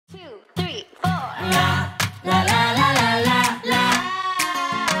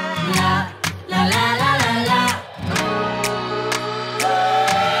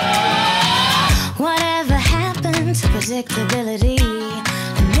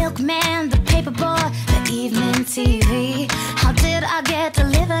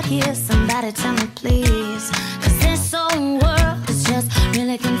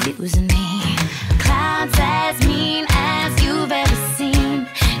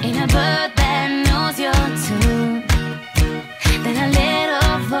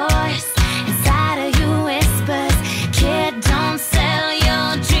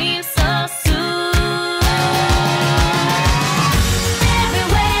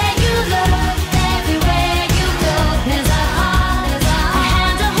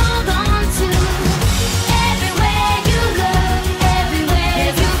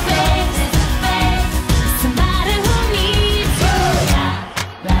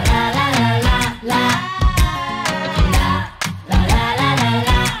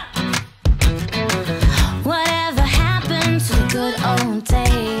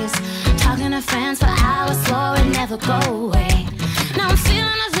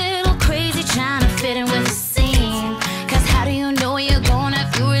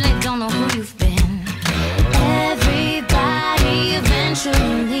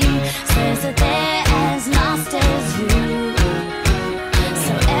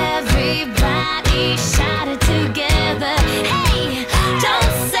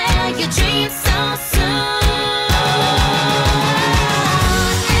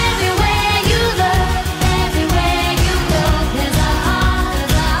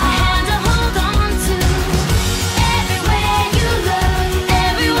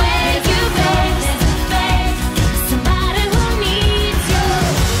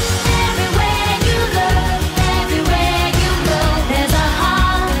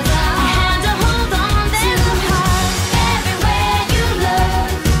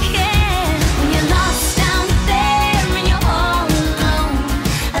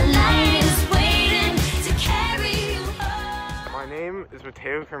name is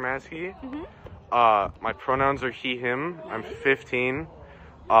Mateo Kermansky. My pronouns are he, him. I'm 15.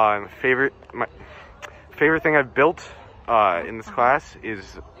 My favorite thing I've built in this class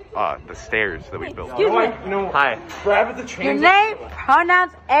is the stairs that we built. Excuse me. Hi. Grab the Your name,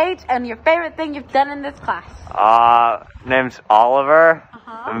 pronouns, age, and your favorite thing you've done in this class. Name's Oliver.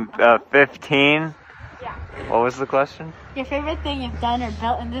 I'm 15. Yeah. What was the question? Your favorite thing you've done or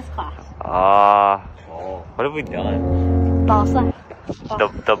built in this class. What have we done? Balsa.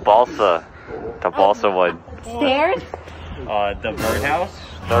 The balsa. The balsa wood. Stairs? The birdhouse.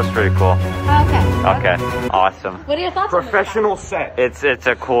 That was pretty cool. Okay. Okay. Awesome. What are your thoughts on Professional set. It's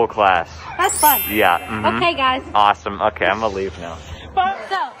a cool class. That's fun. Yeah. Okay, guys. Awesome. Okay, I'm gonna leave now.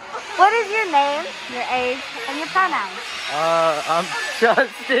 So, what is your name, your age, and your pronouns? I'm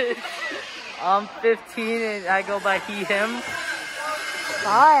Justin. I'm 15 and I go by he, him.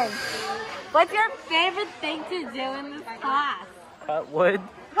 Fun. What's your favorite thing to do in this class? Cut wood.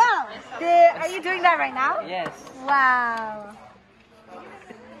 Wow. Are you doing that right now? Yes. Wow.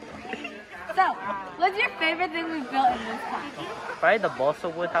 So, what's your favorite thing we've built in this class? Probably the balsa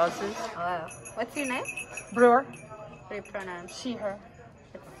wood houses. Oh. What's your name? Brewer. What are your pronouns? She, her.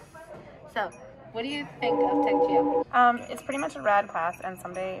 So, what do you think of Tech Geo? It's pretty much a rad class, and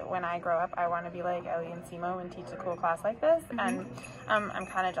someday when I grow up, I want to be like Ellie and Simo and teach a cool class like this. And I'm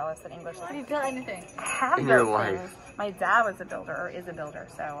kind of jealous that English is. Have you built anything? I have in your built life? things. My dad was a builder, or is a builder,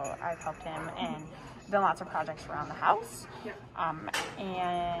 so I've helped him and done lots of projects around the house. When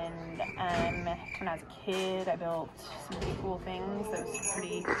I was a kid, I built some pretty cool things. That was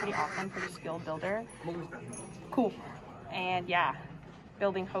pretty awesome, pretty skilled builder. Cool. And yeah.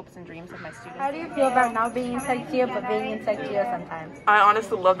 Building hopes and dreams of my students. How do you feel about not being in Tech Geo but being in Tech Geo sometimes? I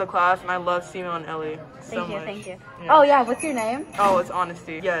honestly love the class, and I love Simo and Ellie so much. Thank you. Yeah. Oh yeah, what's your name? Oh, it's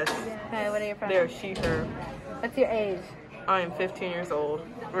honesty. Yes. Okay, what are your They're pronouns? she, her. What's your age? I am 15 years old.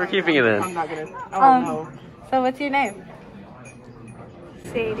 We're keeping it in. I'm not gonna. Oh no. So what's your name?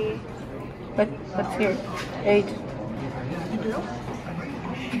 Sadie. What's your age?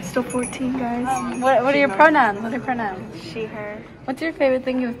 I'm still 14, guys. What are your pronouns? What are your pronouns? She, her. What's your favorite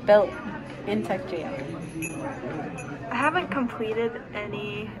thing you've built in Tech Geo? I haven't completed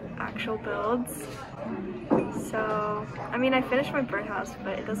any actual builds. So, I mean, I finished my birdhouse,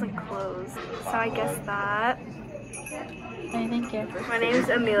 but it doesn't close. So I guess that. Okay, thank you. My name is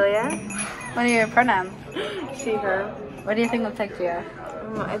Amelia. What are your pronouns? She, her. What do you think of Tech Geo?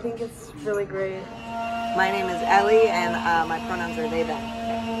 I think it's really great. My name is Ellie, and my pronouns are they, them.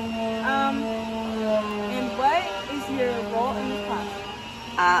 And what is your role in this class?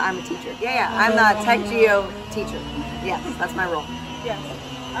 I'm a teacher. Yeah, I'm the Tech Geo teacher. Yes, that's my role. Yes.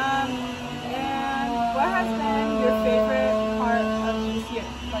 And what has been your favorite part of this year,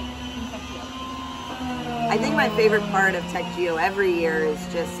 like in Tech Geo? I think my favorite part of Tech Geo every year is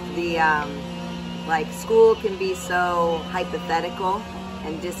just the, school can be so hypothetical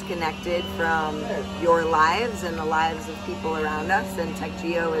and disconnected from your lives and the lives of people around us, and Tech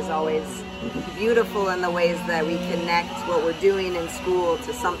Geo is always beautiful in the ways that we connect what we're doing in school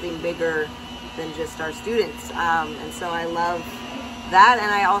to something bigger than just our students, and so I love that,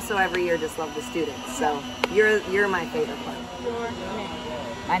 and I also every year just love the students, so you're my favorite part.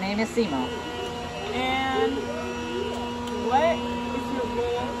 My name is Simo. And what is your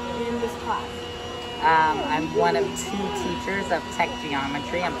role in this class? I'm one of 2 teachers of tech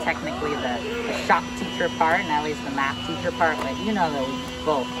geometry. I'm technically the shop teacher part, and Ellie's the math teacher part, but you know that we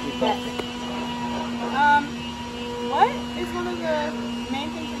both. What is one of the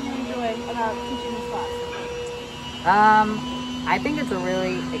main things that you enjoy about teaching this class? I think it's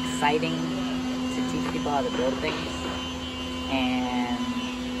really exciting to teach people how to build things, and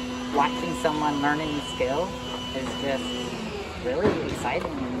watching someone learn a new skill is just really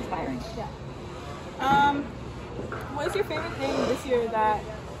exciting and inspiring. Yeah. What's your favorite thing this year that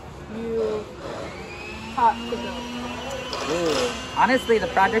you taught to build? Ooh. Honestly, the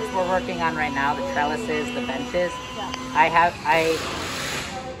projects we're working on right now, the trellises, the benches, I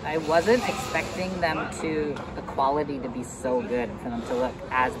wasn't expecting the quality to be so good and for them to look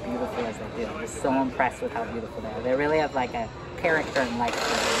as beautiful as they do. I'm just so impressed with how beautiful they are. They really have like a character and life to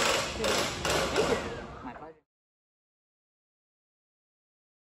them. Thank you.